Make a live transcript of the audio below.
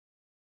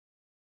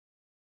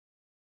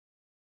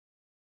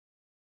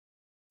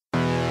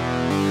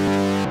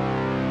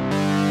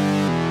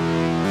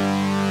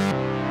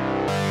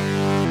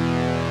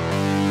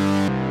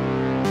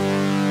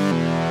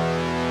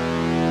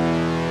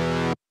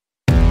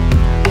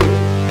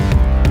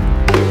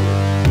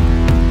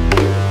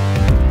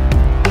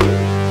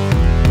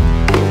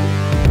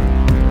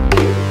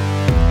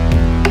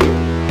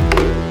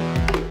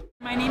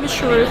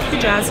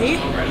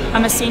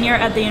I'm a senior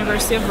at the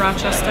University of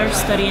Rochester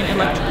studying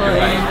electrical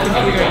and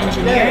computer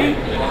engineering,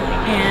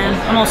 and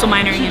I'm also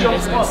minoring in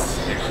business.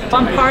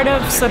 I'm part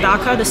of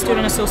SADACA, the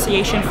Student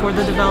Association for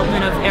the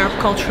Development of Arab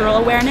Cultural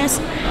Awareness,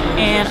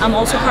 and I'm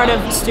also part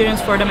of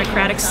Students for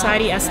Democratic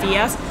Society,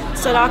 SDS.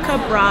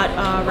 SADACA brought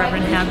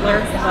Reverend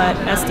Hagler, but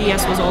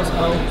SDS was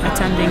also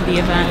attending the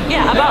event.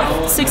 Yeah,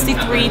 about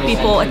 63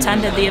 people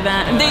attended the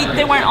event.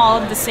 They weren't all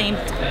at the same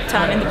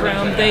time in the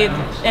room. They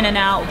in and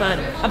out, but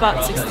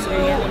about 63.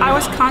 I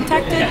was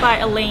contacted by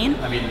Elaine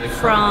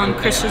from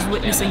Christians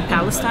Witnessing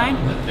Palestine,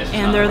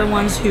 and they're the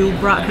ones who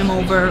brought him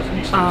over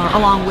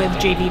along with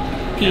JVP,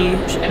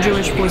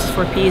 Jewish Voices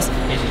for Peace.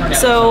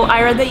 So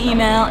I read the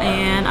email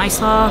and I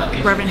saw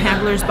Reverend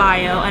Hagler's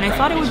bio, and I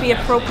thought it would be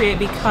appropriate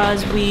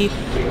because we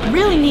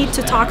really need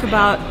to talk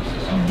about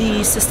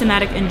the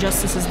systematic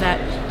injustices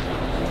that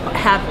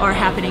are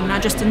happening,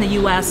 not just in the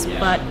US,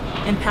 but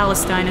in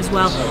Palestine as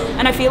well.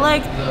 And I feel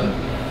like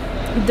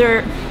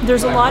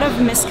there's a lot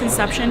of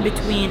misconception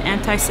between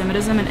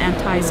anti-Semitism and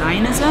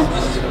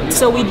anti-Zionism,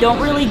 so we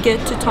don't really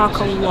get to talk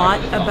a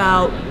lot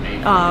about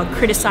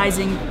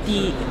criticizing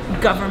the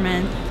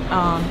government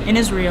in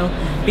Israel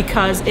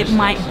because it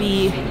might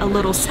be a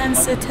little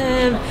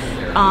sensitive.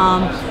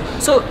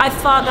 So I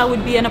thought that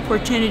would be an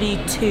opportunity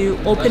to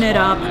open it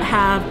up,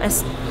 have a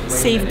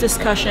safe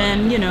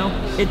discussion. You know,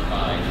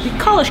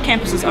 college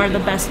campuses are the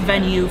best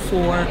venue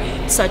for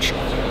such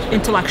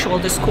intellectual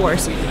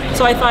discourse.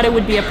 So I thought it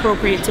would be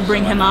appropriate to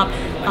bring him up,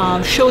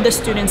 show the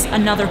students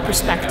another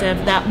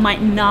perspective that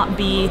might not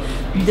be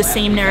the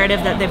same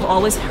narrative that they've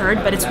always heard,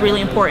 but it's really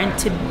important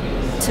to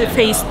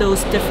face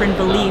those different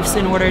beliefs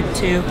in order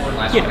to,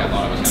 you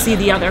know, see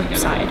the other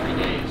side.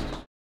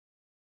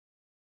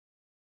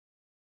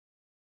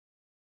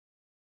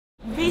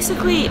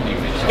 Basically,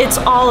 it's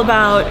all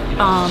about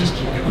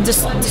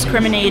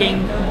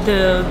discriminating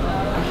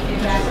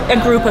a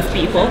group of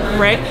people,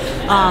 right?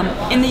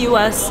 In the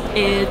U.S.,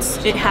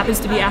 it happens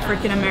to be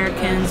African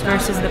Americans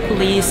versus the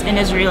police. In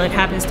Israel, it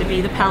happens to be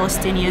the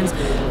Palestinians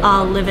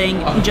living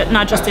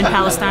not just in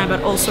Palestine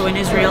but also in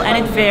Israel, and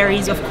it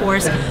varies, of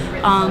course.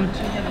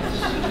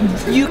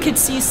 You could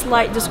see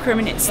slighter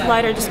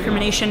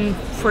discrimination,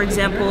 for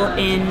example,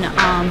 in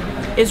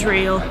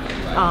Israel,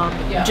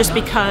 just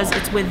because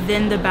it's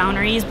within the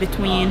boundaries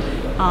between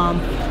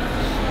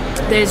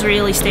the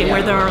Israeli state,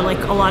 where there are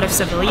like a lot of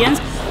civilians.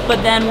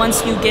 But then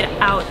once you get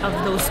out of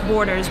those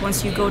borders,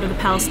 once you go to the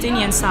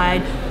Palestinian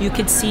side, you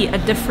could see a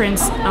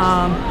difference,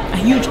 a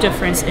huge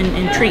difference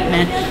in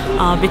treatment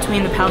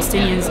between the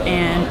Palestinians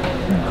and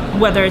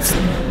whether it's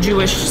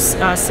Jewish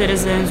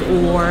citizens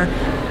or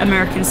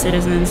American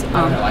citizens.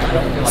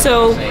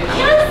 So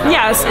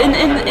yes,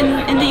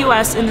 in the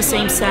U.S., in the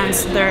same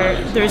sense,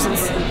 there's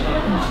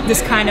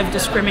this kind of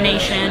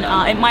discrimination.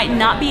 It might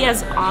not be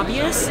as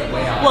obvious.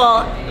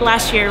 Well,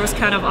 last year it was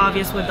kind of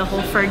obvious with the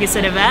whole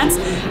Ferguson events,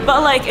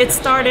 but like it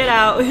started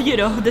out, you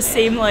know, the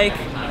same like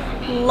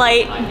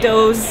light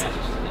dose,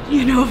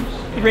 you know,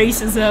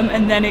 racism,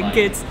 and then it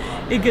gets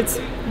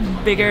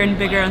bigger and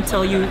bigger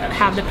until you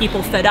have the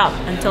people fed up,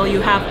 until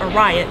you have a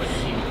riot.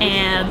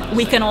 And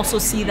we can also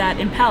see that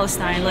in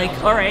Palestine,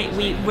 like, all right,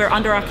 we're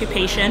under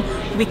occupation,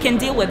 we can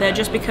deal with it,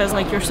 just because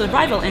like your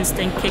survival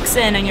instinct kicks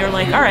in and you're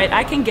like, all right,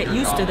 I can get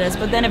used to this.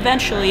 But then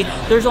eventually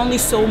there's only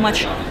so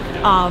much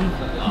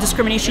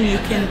discrimination you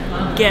can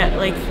get.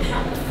 Like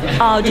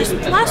just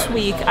last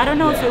week, I don't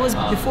know if it was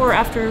before or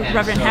after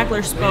Reverend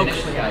Hagler spoke,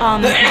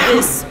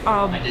 this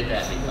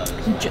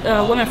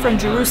woman from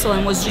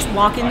Jerusalem was just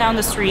walking down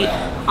the street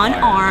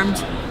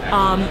unarmed,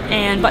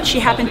 but she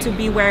happened to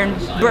be wearing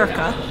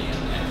burqa.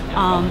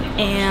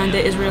 And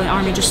the Israeli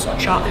army just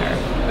shot her.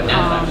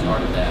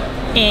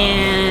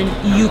 And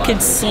you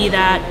could see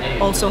that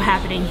also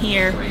happening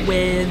here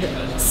with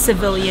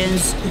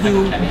civilians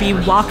who be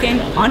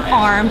walking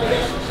unarmed,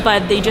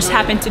 but they just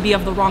happen to be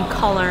of the wrong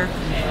color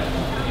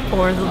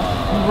or the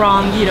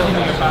wrong, you know. Or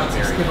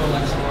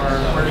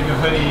wearing a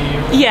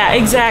hoodie. Yeah,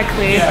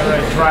 exactly. Yeah,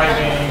 right,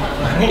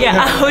 driving.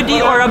 Yeah, a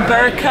hoodie or a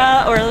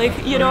burqa, or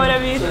like, you know what I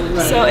mean?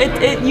 So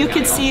you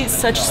could see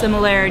such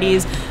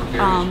similarities.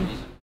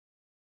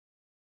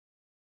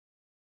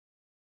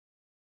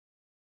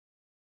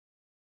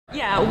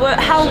 Yeah,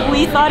 how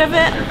we thought of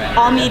it,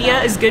 all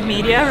media is good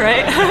media,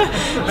 right?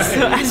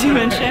 So as you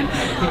mentioned.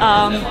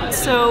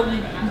 So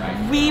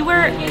we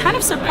were kind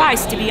of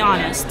surprised, to be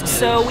honest.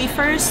 So we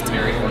first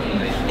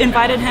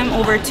invited him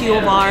over to U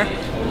of R,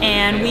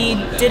 and we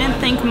didn't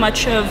think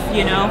much of,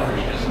 you know,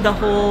 the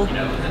whole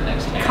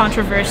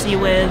controversy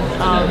with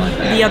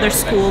the other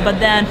school. But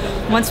then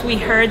once we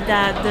heard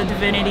that the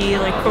Divinity,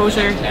 like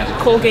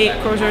Colgate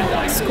Crozer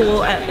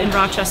school in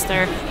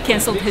Rochester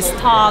canceled his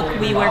talk,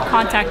 we were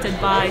contacted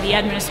by the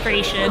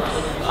administration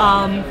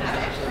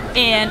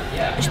and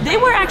they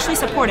were actually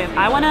supportive.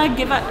 I want to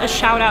give a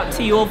shout out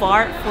to U of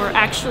R for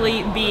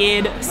actually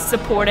being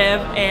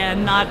supportive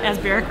and not as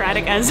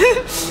bureaucratic as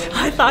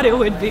I thought it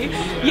would be.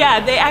 Yeah,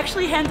 they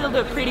actually handled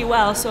it pretty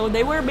well. So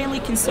they were mainly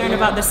concerned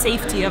about the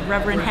safety of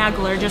Reverend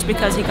Hagler just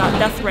because he got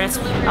death threats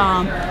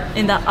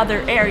in the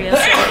other areas.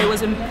 So it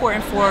was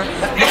important for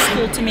the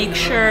school to make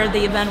sure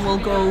the event will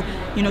go,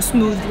 you know,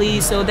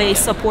 smoothly. So they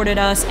supported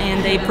us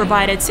and they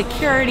provided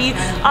security.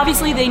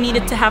 Obviously, they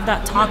needed to have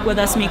that talk with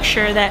us, make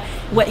sure that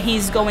what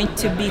he's going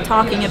to be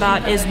talking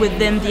about is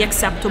within the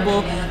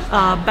acceptable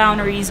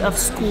boundaries of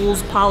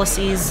schools'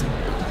 policies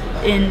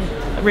in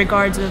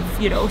regards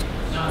of, you know,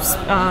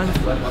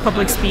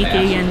 public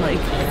speaking and like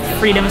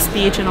freedom of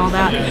speech and all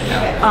that.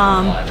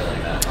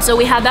 So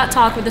we had that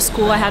talk with the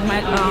school. I had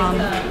my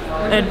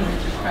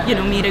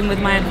meeting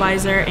with my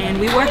advisor, and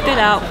we worked it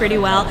out pretty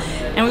well.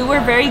 And we were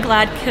very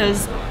glad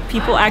because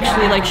people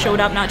actually like showed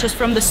up, not just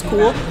from the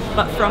school,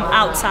 but from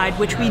outside,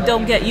 which we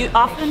don't get. You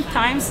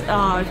oftentimes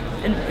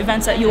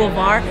events at U of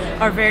R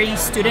are very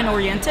student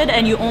oriented,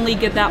 and you only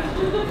get that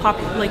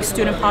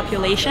student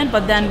population.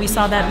 But then we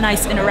saw that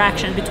nice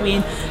interaction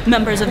between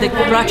members of the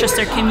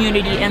Rochester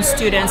community and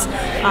students,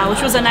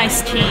 which was a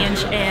nice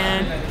change.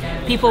 And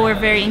people were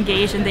very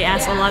engaged, and they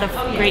asked a lot of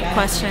great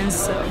questions.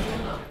 So.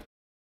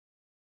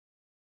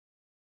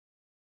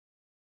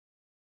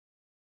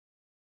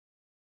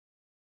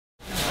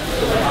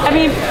 I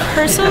mean,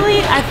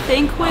 personally, I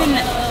think when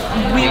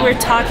we were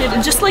talking,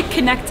 just like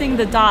connecting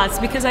the dots,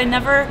 because I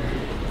never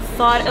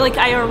thought, like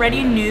I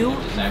already knew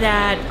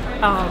that,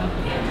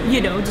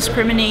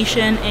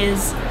 discrimination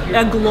is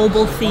a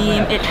global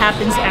theme, it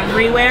happens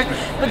everywhere,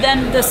 but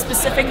then the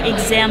specific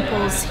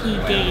examples he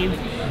gave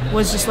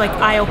was just like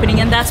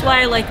eye-opening, and that's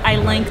why like I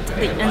linked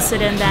the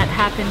incident that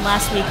happened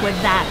last week with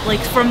that.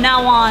 Like from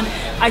now on,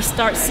 I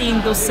start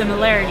seeing those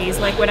similarities.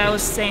 Like what I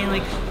was saying,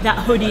 like that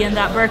hoodie and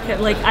that burqa.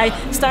 Like I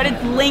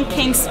started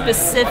linking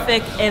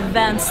specific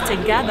events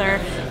together,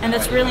 and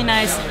that's really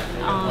nice.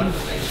 And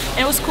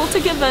it was cool to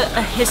give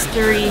a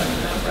history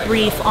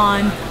brief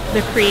on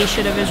the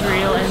creation of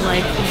Israel and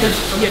like the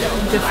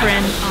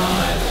different.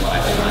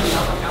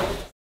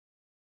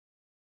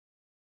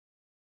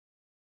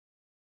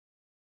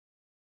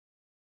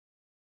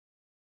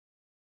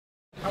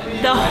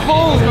 The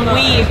whole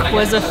week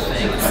was a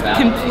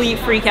complete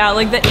freak out.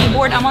 Like the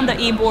e-board, I'm on the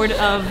e-board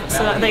of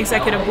the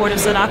executive board of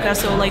SADACA,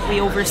 so like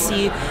we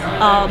oversee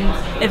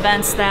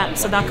events that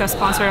SADACA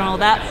sponsor and all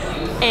that.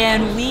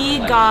 And we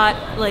got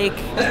like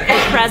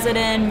the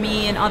president,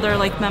 me, and other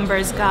like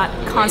members got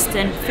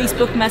constant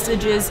Facebook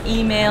messages,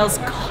 emails,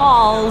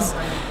 calls.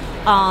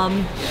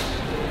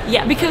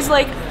 Yeah, because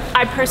like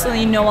I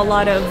personally know a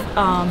lot of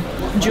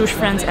Jewish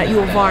friends at U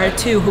of R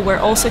too who were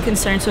also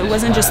concerned, so it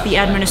wasn't just the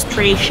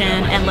administration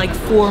and like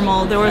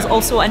formal, there was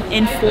also an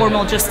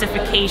informal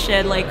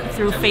justification like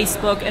through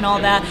Facebook and all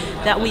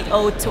that we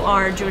owed to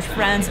our Jewish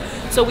friends.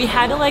 So we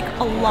had like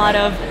a lot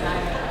of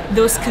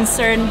those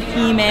concerned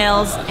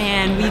emails,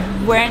 and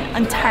we weren't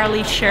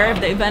entirely sure if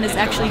the event is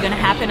actually going to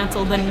happen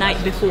until the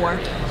night before.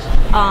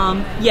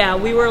 Yeah,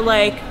 we were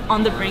like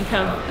on the brink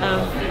of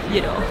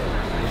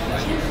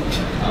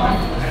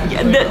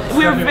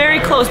we were very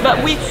close,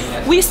 but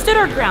we stood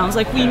our grounds.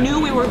 Like we knew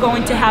we were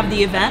going to have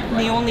the event.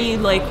 The only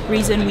like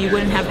reason we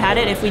wouldn't have had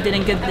it if we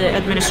didn't get the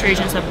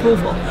administration's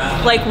approval.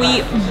 Like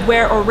we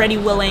were already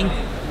willing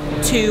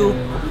to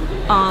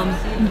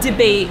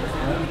debate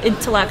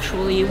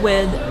intellectually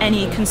with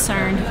any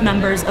concerned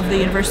members of the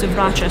University of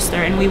Rochester,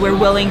 and we were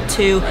willing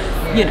to,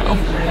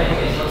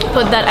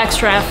 put that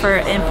extra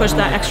effort and push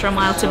that extra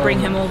mile to bring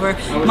him over.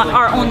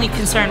 Our only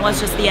concern was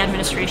just the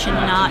administration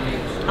not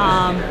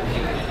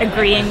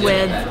agreeing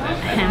with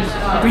him,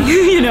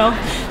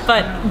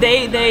 but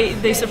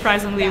they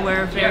surprisingly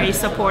were very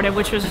supportive,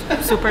 which was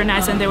super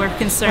nice, and they were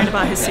concerned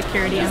about his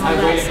security and all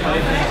that.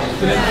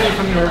 Did anybody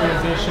from your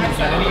organization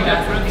get any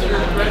death threats?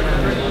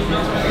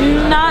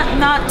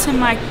 Not to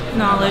my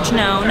knowledge,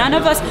 no. None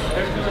of us.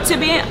 To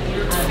be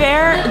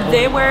fair,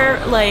 they were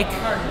like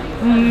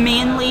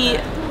mainly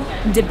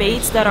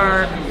debates that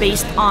are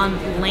based on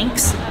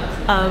links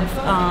of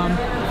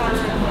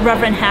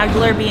Reverend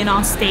Hagler being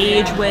on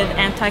stage with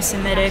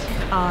anti-Semitic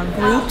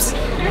groups,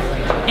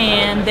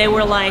 and they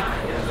were like,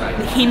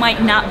 he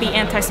might not be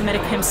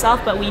anti-Semitic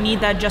himself, but we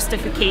need that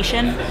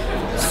justification.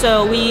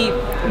 So we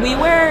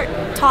were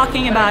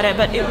talking about it,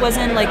 but it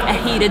wasn't like a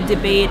heated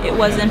debate. It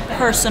wasn't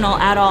personal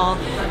at all.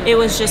 It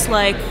was just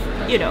like,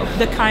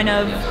 the kind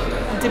of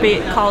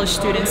debate college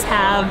students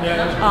have,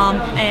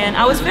 and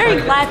I was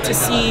very glad to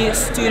see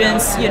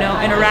students,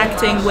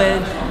 interacting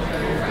with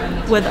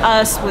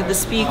us, with the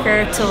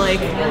speaker, to like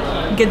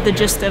get the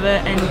gist of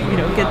it and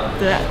get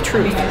the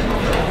truth.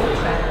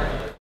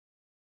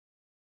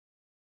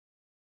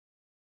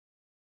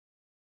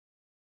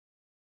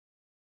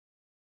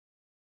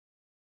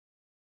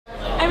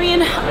 I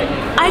mean,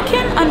 I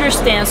can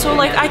understand. So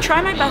like I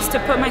try my best to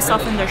put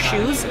myself in their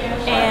shoes,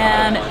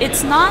 and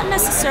it's not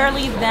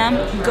necessarily them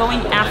going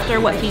after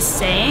what he's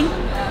saying.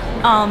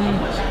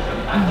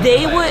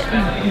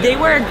 they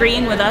were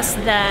agreeing with us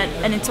that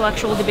an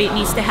intellectual debate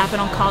needs to happen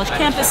on college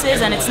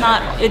campuses, and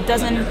it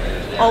doesn't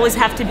always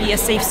have to be a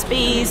safe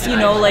space, you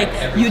know, like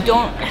you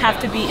don't have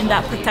to be in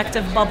that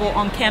protective bubble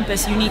on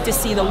campus. You need to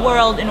see the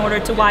world in order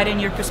to widen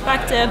your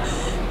perspective.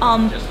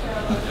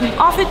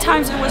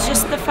 Oftentimes it was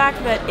just the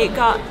fact that it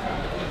got,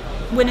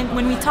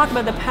 when we talk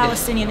about the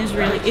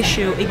Palestinian-Israeli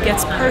issue, it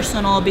gets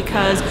personal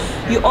because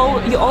you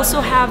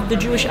also have the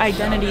Jewish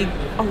identity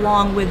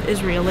along with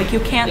Israel. Like, you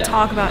can't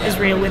talk about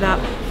Israel without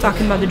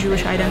talking about the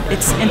Jewish identity.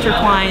 It's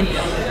intertwined,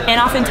 and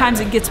oftentimes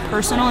it gets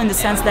personal in the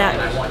sense that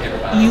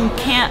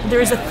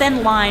there's a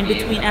thin line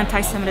between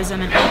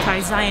anti-Semitism and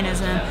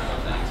anti-Zionism,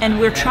 and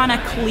we're trying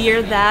to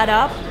clear that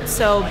up.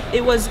 So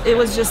it was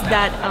just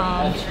that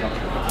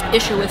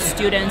issue with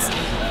students.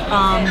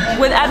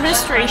 With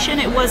administration,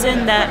 it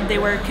wasn't that they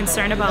were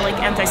concerned about like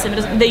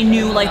anti-Semitism. They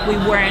knew like we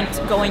weren't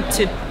going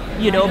to,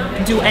 you know,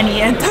 do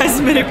any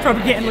anti-Semitic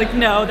propaganda. Like,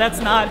 no, that's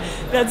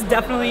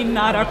definitely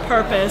not our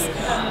purpose.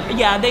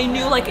 Yeah, they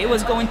knew like it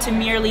was going to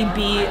merely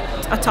be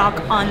a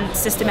talk on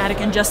systematic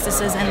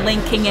injustices and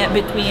linking it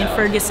between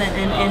Ferguson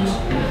and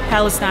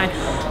Palestine.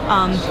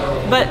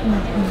 But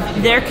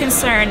their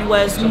concern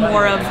was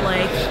more of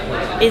like,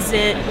 is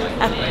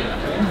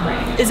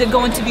it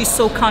going to be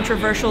so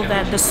controversial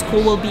that the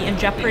school will be in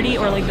jeopardy,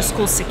 or like the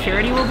school's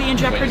security will be in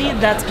jeopardy?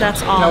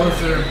 That's all.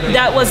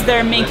 That was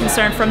their main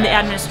concern from the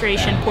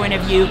administration point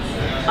of view.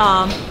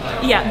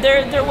 Yeah,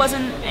 there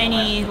wasn't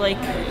any like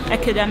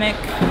academic,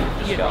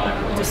 you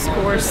know,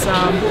 discourse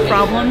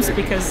problems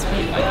because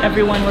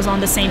everyone was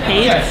on the same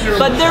page.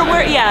 But there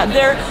were,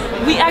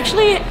 we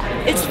actually.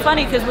 It's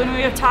funny because when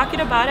we were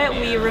talking about it,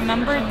 we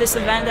remembered this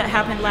event that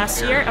happened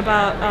last year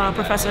about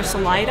Professor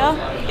Salaida,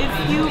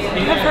 if you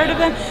have heard of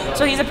him.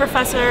 So he's a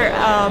professor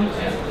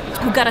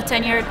who got a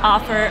tenured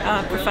offer,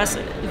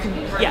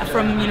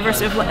 from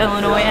University of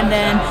Illinois, and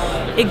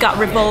then it got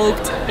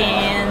revoked,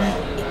 and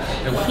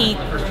he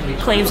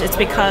claims it's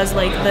because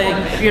like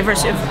the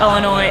University of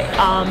Illinois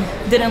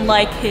didn't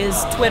like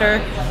his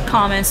Twitter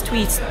comments,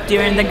 tweets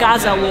during the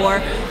Gaza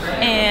war,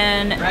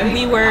 and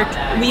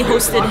we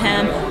hosted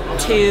him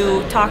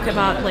to talk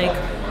about like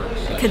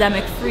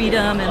academic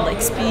freedom and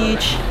like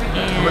speech,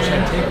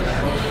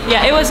 and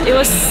yeah, it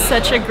was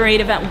such a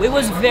great event. It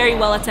was very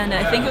well attended.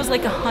 I think it was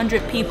like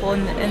 100 people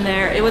in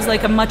there. It was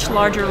like a much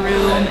larger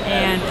room,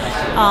 and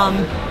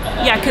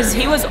yeah, because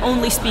he was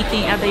only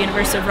speaking at the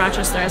University of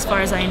Rochester, as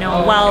far as I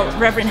know, while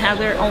Reverend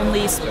Hagler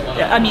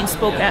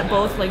spoke at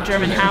both, like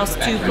German House,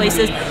 2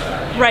 places.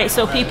 Right,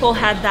 so people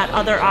had that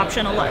other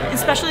option a lot,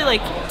 especially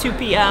like 2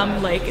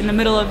 p.m., like in the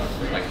middle of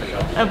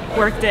a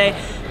work day.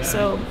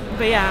 So,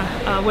 but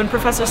yeah, when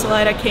Professor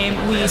Salaida came,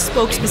 we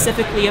spoke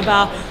specifically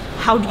about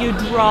how do you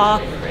draw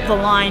the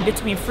line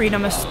between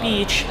freedom of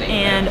speech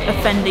and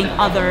offending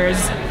others.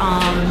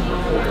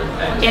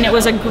 And it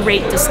was a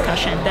great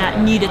discussion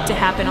that needed to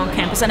happen on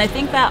campus. And I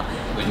think that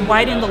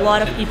widened a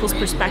lot of people's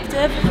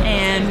perspective,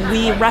 and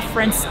we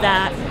referenced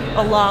that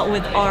a lot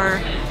with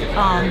our,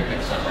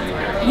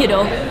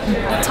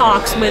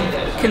 talks with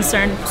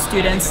concerned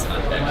students.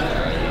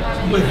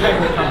 With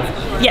Hagler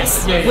coming.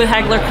 Yes, with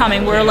Hagler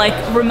coming. We're like,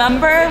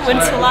 remember when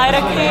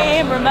Salaida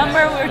came?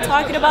 Remember we were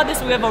talking about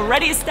this? We have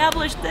already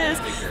established this.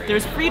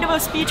 There's freedom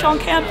of speech on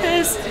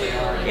campus.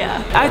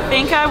 Yeah, I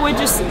think I would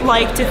just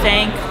like to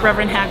thank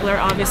Reverend Hagler,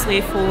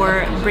 obviously,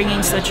 for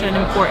bringing such an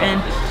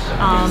important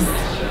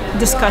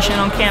discussion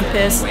on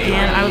campus,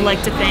 and I would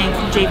like to thank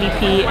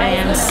JVP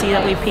and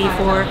CWP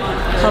for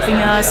helping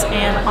us,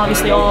 and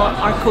obviously all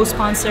our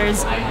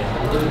co-sponsors.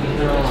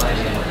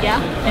 Yeah,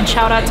 and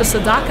shout out to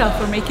SADACA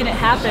for making it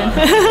happen.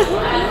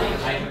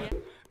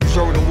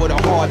 Journal with the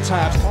hard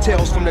times,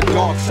 tales from the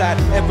dark side,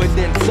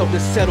 evidence of the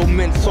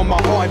settlements on my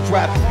hard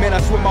drive. Man,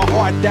 I swear my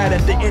heart died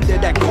at the end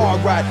of that car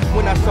ride.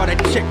 When I saw that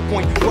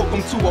checkpoint,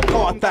 welcome to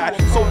apartheid.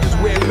 Soldiers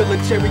wear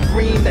military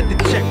green at the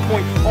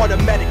checkpoint.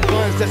 Automatic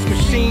guns, that's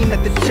machine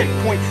at the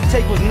checkpoint.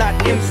 Tables not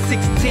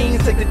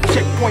M16s at the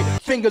checkpoint.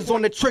 Fingers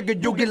on the trigger,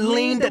 you'll get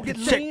leaned at the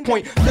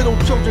checkpoint. Little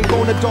children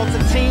grown adults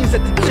and teens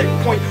at the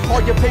checkpoint. All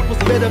your papers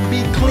better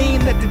be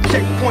clean at the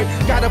checkpoint.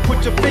 Gotta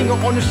put your finger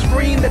on the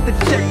screen at the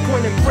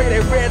checkpoint and pray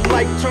that red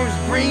light turns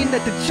green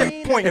at the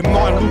checkpoint. And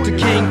Martin Luther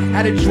King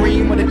had a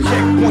dream of the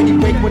checkpoint. He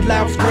wake with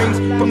loud screams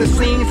from the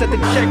scenes at the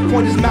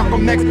checkpoint. Is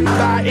Malcolm X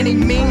by any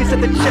means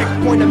at the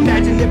checkpoint?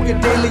 Imagine if your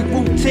daily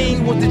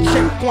routine was the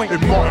checkpoint.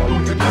 And Martin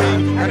Luther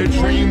King had a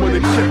dream of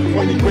the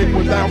checkpoint. He wake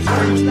with loud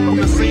screams from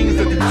the scenes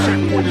at the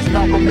checkpoint. Is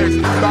Malcolm X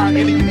by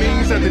any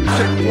means at the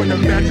checkpoint?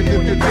 Imagine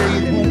if your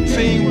daily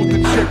routine was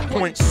the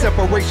checkpoint.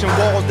 Separation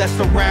walls that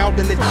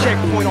surrounding the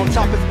checkpoint. On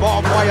top is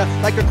barbed wire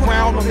like a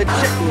crown on the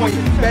checkpoint.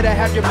 Better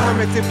have your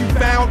permits if you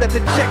found at the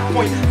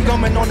checkpoint.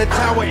 Gumming on the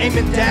tower,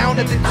 aiming down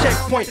at the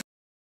checkpoint.